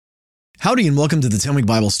Howdy and welcome to the 10-Week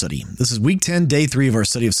Bible Study. This is week 10, day 3 of our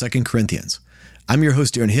study of 2 Corinthians. I'm your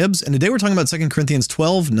host, Darren Hibbs, and today we're talking about 2 Corinthians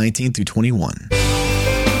 12, 19 through 21.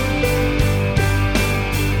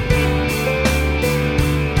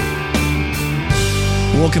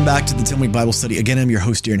 Welcome back to the 10-Week Bible Study. Again, I'm your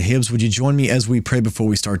host, Darren Hibbs. Would you join me as we pray before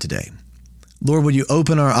we start today? Lord, would you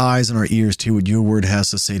open our eyes and our ears to what your word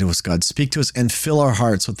has to say to us, God? Speak to us and fill our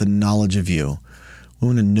hearts with the knowledge of you. We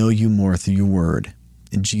want to know you more through your word.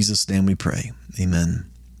 In Jesus' name we pray. Amen.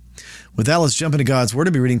 With that, let's jump into God's word.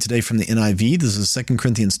 I'll be reading today from the NIV. This is 2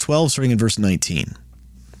 Corinthians 12, starting in verse 19.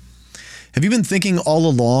 Have you been thinking all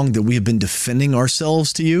along that we have been defending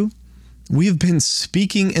ourselves to you? We have been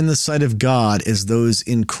speaking in the sight of God as those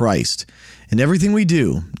in Christ. And everything we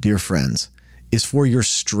do, dear friends, is for your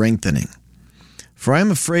strengthening. For I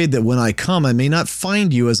am afraid that when I come, I may not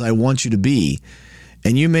find you as I want you to be,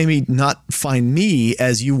 and you may not find me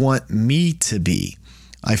as you want me to be.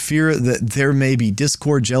 I fear that there may be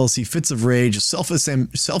discord, jealousy, fits of rage,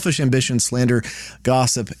 selfish ambition, slander,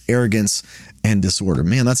 gossip, arrogance, and disorder.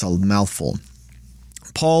 Man, that's a mouthful.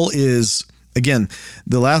 Paul is, again,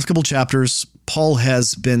 the last couple chapters, Paul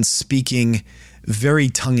has been speaking very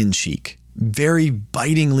tongue-in-cheek, very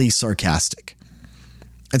bitingly sarcastic.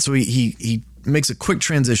 And so he makes a quick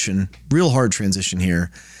transition, real hard transition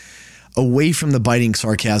here, away from the biting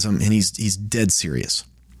sarcasm, and he's dead serious.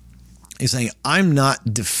 He's saying, I'm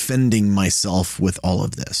not defending myself with all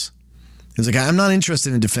of this. He's like, I'm not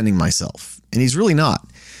interested in defending myself. And he's really not.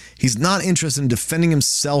 He's not interested in defending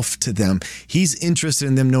himself to them. He's interested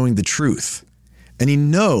in them knowing the truth. And he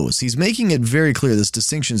knows, he's making it very clear, this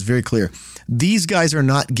distinction is very clear. These guys are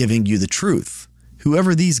not giving you the truth.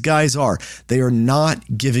 Whoever these guys are, they are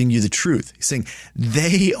not giving you the truth. He's saying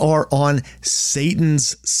they are on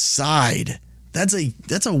Satan's side. That's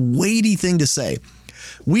a weighty thing to say.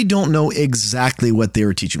 We don't know exactly what they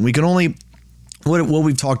were teaching. We can only, what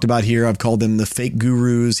we've talked about here, I've called them the fake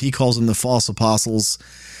gurus. He calls them the false apostles.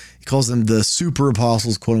 He calls them the super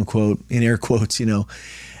apostles, quote unquote, in air quotes,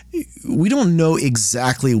 We don't know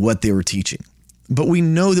exactly what they were teaching, but we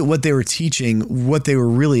know that what they were teaching, what they were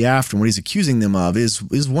really after, and what he's accusing them of is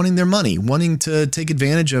wanting their money, wanting to take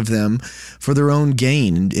advantage of them for their own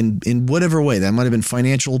gain in whatever way. That might have been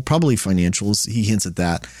financial, probably financial. He hints at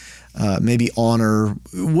that. Maybe honor,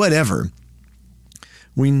 whatever.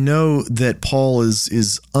 We know that Paul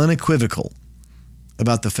is unequivocal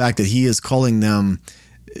about the fact that he is calling them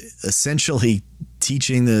essentially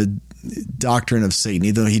teaching the doctrine of Satan.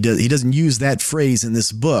 Either he doesn't use that phrase in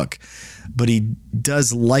this book, but he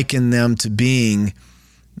does liken them to being,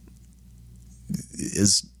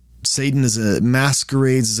 as Satan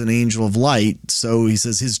masquerades as an angel of light, so he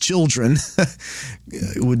says his children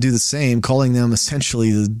would do the same, calling them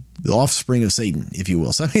essentially the offspring of Satan, if you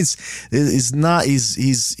will. So I mean, he's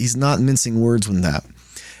not mincing words with that,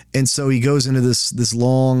 and so he goes into this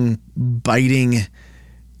long, bitingly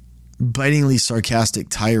sarcastic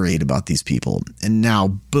tirade about these people, and now,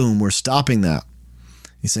 boom, we're stopping that.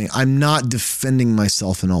 He's saying, I'm not defending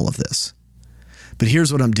myself in all of this, but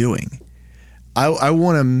here's what I'm doing. I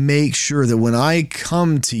want to make sure that when I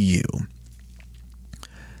come to you,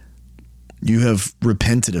 you have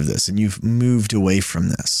repented of this and you've moved away from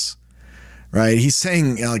this, right? He's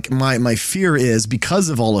saying, like, my fear is because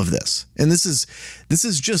of all of this, and this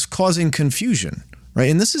is just causing confusion, right?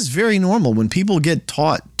 And this is very normal when people get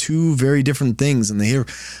taught two very different things and they hear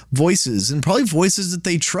voices, and probably voices that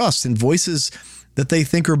they trust and voices that they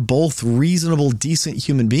think are both reasonable, decent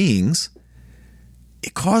human beings.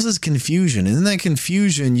 It causes confusion. And in that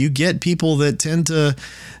confusion, you get people that tend to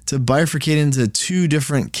bifurcate into two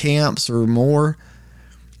different camps or more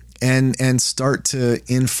and start to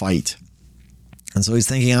infight. And so he's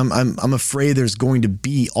thinking, I'm afraid there's going to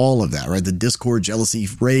be all of that, right? The discord, jealousy,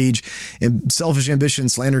 rage, and selfish ambition,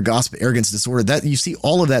 slander, gossip, arrogance, disorder. That you see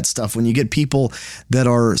all of that stuff when you get people that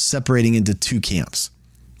are separating into two camps.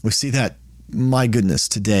 We see that, my goodness,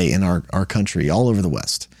 today in our country, all over the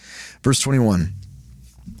West. Verse 21.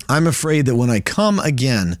 I'm afraid that when I come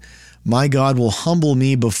again, my God will humble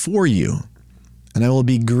me before you, and I will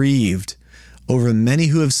be grieved over many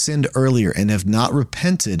who have sinned earlier and have not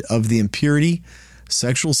repented of the impurity,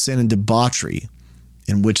 sexual sin, and debauchery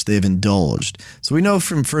in which they have indulged. So we know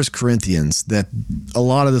from 1 Corinthians that a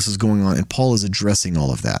lot of this is going on, and Paul is addressing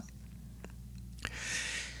all of that.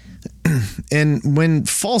 And when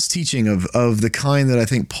false teaching of the kind that I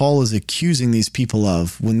think Paul is accusing these people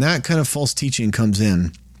of, when that kind of false teaching comes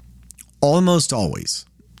in, almost always,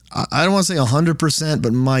 I don't want to say 100%,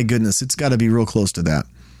 but my goodness, it's got to be real close to that.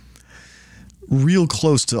 Real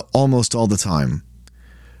close to almost all the time.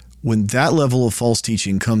 When that level of false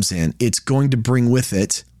teaching comes in, it's going to bring with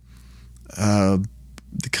it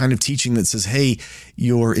the kind of teaching that says, hey,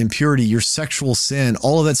 your impurity, your sexual sin,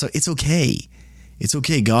 all of that stuff, it's okay. It's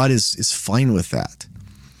okay. God is fine with that.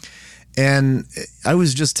 And I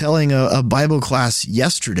was just telling a Bible class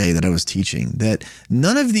yesterday that I was teaching that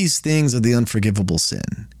none of these things are the unforgivable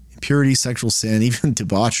sin. Impurity, sexual sin, even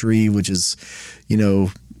debauchery, which is,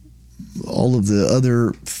 all of the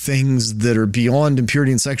other things that are beyond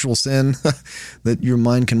impurity and sexual sin that your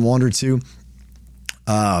mind can wander to.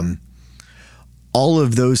 All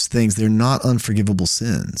of those things, they're not unforgivable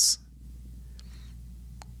sins.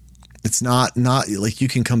 It's not like you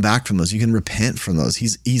can come back from those. You can repent from those.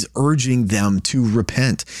 He's urging them to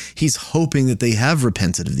repent. He's hoping that they have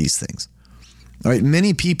repented of these things. All right.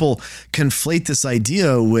 Many people conflate this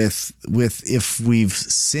idea with if we've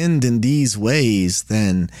sinned in these ways,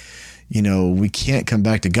 then, we can't come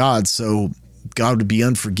back to God. So God would be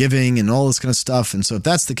unforgiving and all this kind of stuff. And so if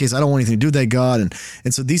that's the case, I don't want anything to do with that God.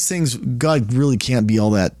 And so these things, God really can't be all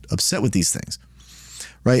that upset with these things.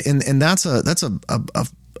 Right. And that's a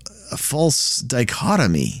false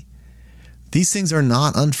dichotomy. These things are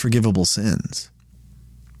not unforgivable sins.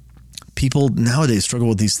 People nowadays struggle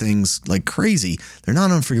with these things like crazy. They're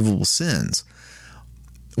not unforgivable sins.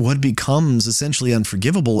 What becomes essentially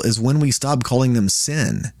unforgivable is when we stop calling them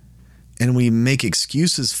sin and we make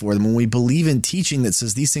excuses for them, when we believe in teaching that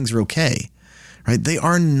says these things are okay, right? They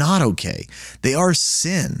are not okay. They are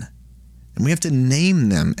sin, and we have to name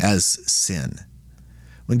them as sin.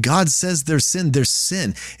 When God says they're sin, they're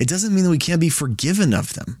sin. It doesn't mean that we can't be forgiven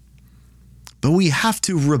of them, but we have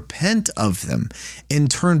to repent of them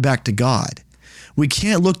and turn back to God. We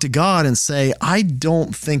can't look to God and say, I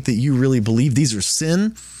don't think that you really believe these are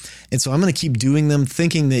sin, and so I'm going to keep doing them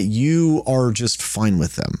thinking that you are just fine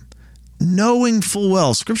with them. Knowing full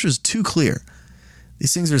well, Scripture is too clear.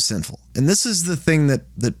 These things are sinful. And this is the thing that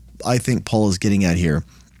I think Paul is getting at here,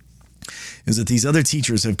 is that these other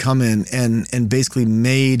teachers have come in and basically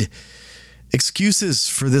made excuses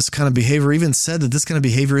for this kind of behavior, even said that this kind of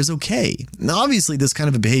behavior is okay. Now, obviously, this kind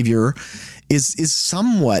of a behavior is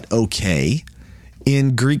somewhat okay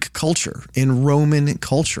in Greek culture, in Roman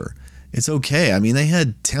culture. It's okay. I mean, they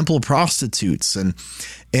had temple prostitutes and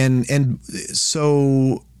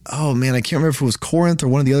so, oh man, I can't remember if it was Corinth or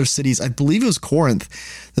one of the other cities. I believe it was Corinth,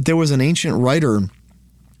 that there was an ancient writer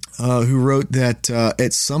who wrote that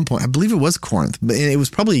at some point, I believe it was Corinth, but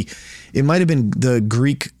it might have been the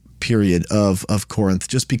Greek period of Corinth,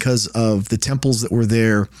 just because of the temples that were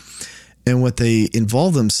there and what they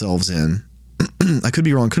involved themselves in. I could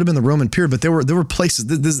be wrong. Could have been the Roman period, but there were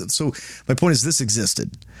places. So my point is, this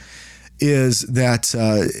existed, is that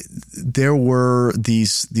there were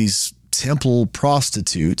these temple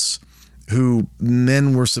prostitutes who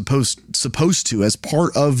men were supposed to, as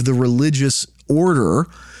part of the religious order,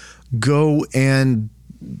 go and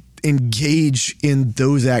engage in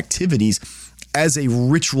those activities as a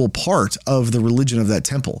ritual part of the religion of that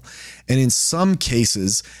temple. And in some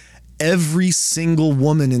cases, every single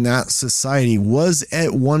woman in that society was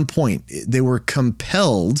at one point, they were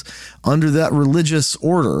compelled under that religious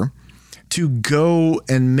order to go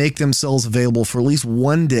and make themselves available for at least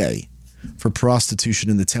one day for prostitution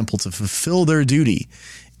in the temple, to fulfill their duty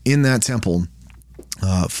in that temple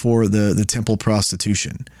for the temple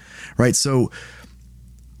prostitution, right? So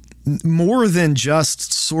more than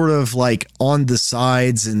just sort of like on the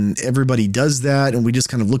sides and everybody does that and we just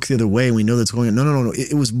kind of look the other way and we know that's going on. No.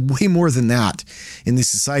 It was way more than that in these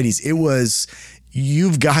societies. It was,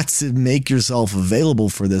 you've got to make yourself available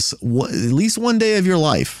for this at least one day of your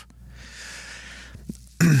life.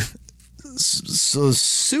 So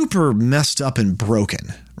super messed up and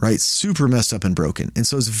broken, right? Super messed up and broken. And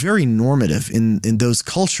so it's very normative in those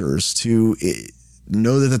cultures to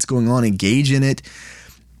know that that's going on, engage in it.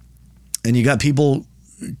 And you got people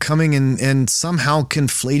coming and somehow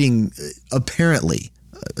conflating, apparently.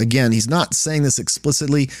 Again, he's not saying this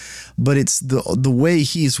explicitly, but it's the way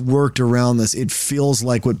he's worked around this. It feels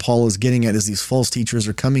like what Paul is getting at is these false teachers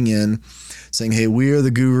are coming in saying, hey, we are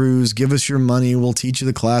the gurus, give us your money, we'll teach you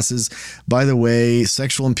the classes. By the way,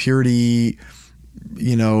 sexual impurity,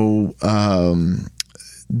 the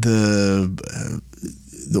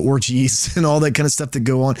orgies and all that kind of stuff that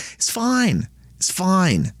go on, it's fine. It's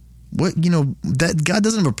fine. That God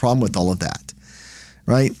doesn't have a problem with all of that,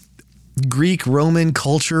 right? Greek, Roman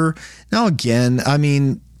culture. Now, again, I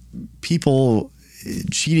mean, people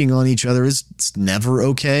cheating on each other it's never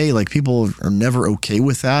okay. Like, people are never okay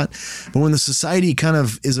with that. But when the society kind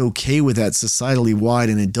of is okay with that societally wide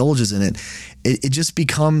and indulges in it, it just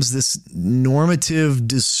becomes this normative,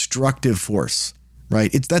 destructive force,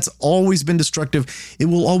 right? That's always been destructive. It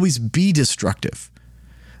will always be destructive.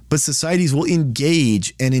 but societies will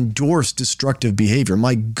engage and endorse destructive behavior.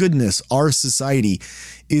 My goodness, our society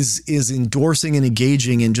is endorsing and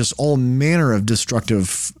engaging in just all manner of destructive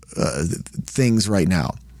things right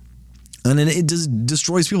now. And then it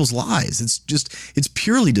destroys people's lives. It's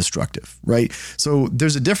purely destructive, right? So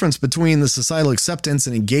there's a difference between the societal acceptance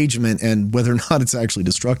and engagement and whether or not it's actually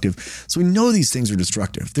destructive. So we know these things are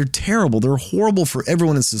destructive. They're terrible. They're horrible for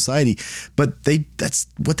everyone in society, but that's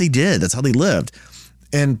what they did. That's how they lived.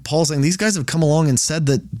 And Paul's saying these guys have come along and said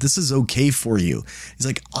that this is okay for you. He's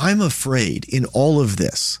like, I'm afraid in all of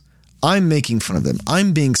this. I'm making fun of them.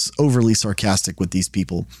 I'm being overly sarcastic with these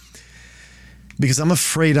people, because I'm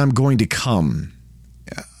afraid I'm going to come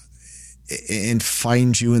and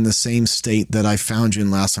find you in the same state that I found you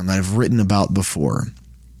in last time, that I've written about before,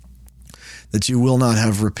 that you will not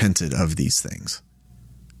have repented of these things.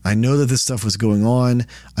 I know that this stuff was going on.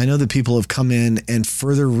 I know that people have come in and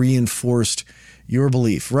further reinforced your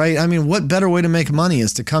belief, right? I mean, what better way to make money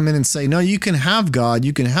is to come in and say, no, you can have God,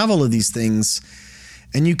 you can have all of these things,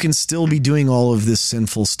 and you can still be doing all of this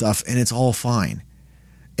sinful stuff, and it's all fine.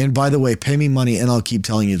 And by the way, pay me money and I'll keep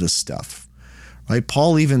telling you this stuff, right?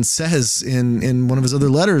 Paul even says in one of his other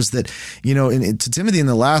letters that, to Timothy, in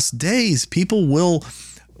the last days, people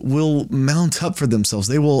will mount up for themselves.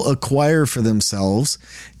 They will acquire for themselves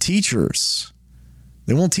teachers.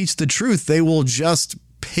 They won't teach the truth. They will just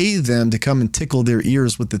pay them to come and tickle their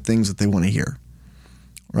ears with the things that they want to hear,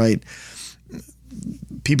 right?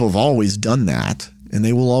 People have always done that. And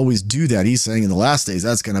they will always do that. He's saying in the last days,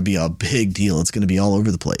 that's going to be a big deal. It's going to be all over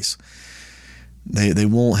the place. They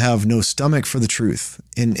won't have no stomach for the truth.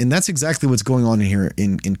 And that's exactly what's going on here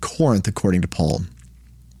in Corinth, according to Paul.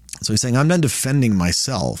 So he's saying, I'm not defending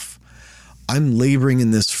myself. I'm laboring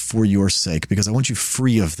in this for your sake, because I want you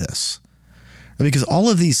free of this. Because all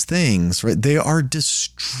of these things, right, they are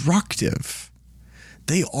destructive.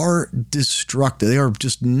 They are destructive. They are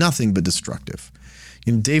just nothing but destructive.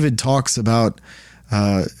 David talks about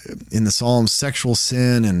in the Psalms, sexual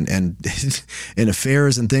sin and and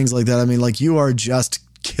affairs and things like that. I mean, like, you are just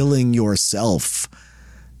killing yourself.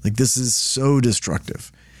 Like, this is so destructive.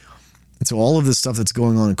 And so all of this stuff that's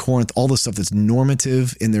going on in Corinth, all the stuff that's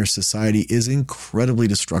normative in their society, is incredibly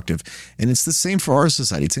destructive. And it's the same for our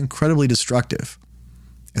society. It's incredibly destructive.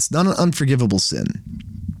 It's not an unforgivable sin.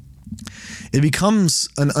 It becomes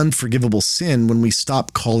an unforgivable sin when we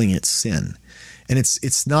stop calling it sin. And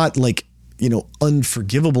it's not like,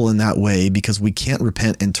 unforgivable in that way because we can't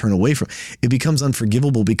repent and turn away from it. It becomes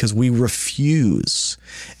unforgivable because we refuse.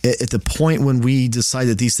 At the point when we decide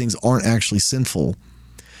that these things aren't actually sinful,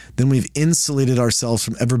 then we've insulated ourselves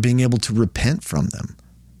from ever being able to repent from them.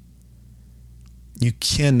 You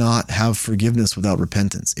cannot have forgiveness without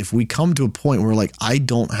repentance. If we come to a point where we're like, I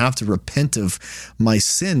don't have to repent of my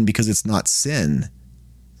sin because it's not sin,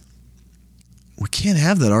 we can't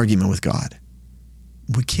have that argument with God.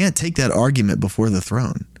 We can't take that argument before the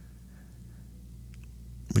throne.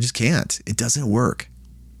 We just can't. It doesn't work.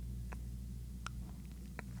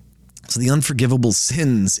 So the unforgivable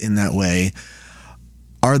sins in that way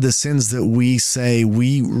are the sins that we say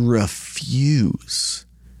we refuse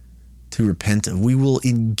to repent of. We will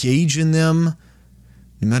engage in them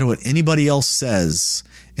no matter what anybody else says.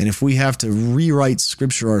 And if we have to rewrite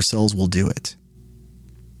Scripture ourselves, we'll do it.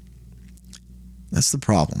 That's the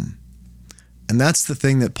problem. And that's the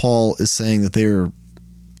thing that Paul is saying that they're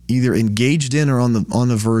either engaged in or on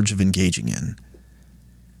the verge of engaging in.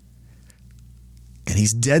 And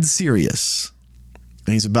he's dead serious.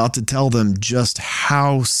 And he's about to tell them just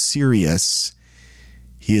how serious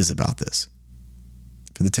he is about this.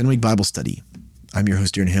 For the 10-week Bible study, I'm your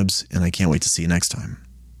host, Darren Hibbs, and I can't wait to see you next time.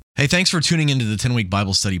 Hey, thanks for tuning into the 10-week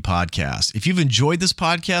Bible study podcast. If you've enjoyed this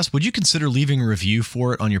podcast, would you consider leaving a review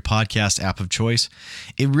for it on your podcast app of choice?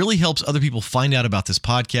 It really helps other people find out about this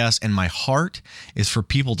podcast, and my heart is for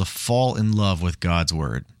people to fall in love with God's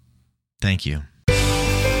Word. Thank you.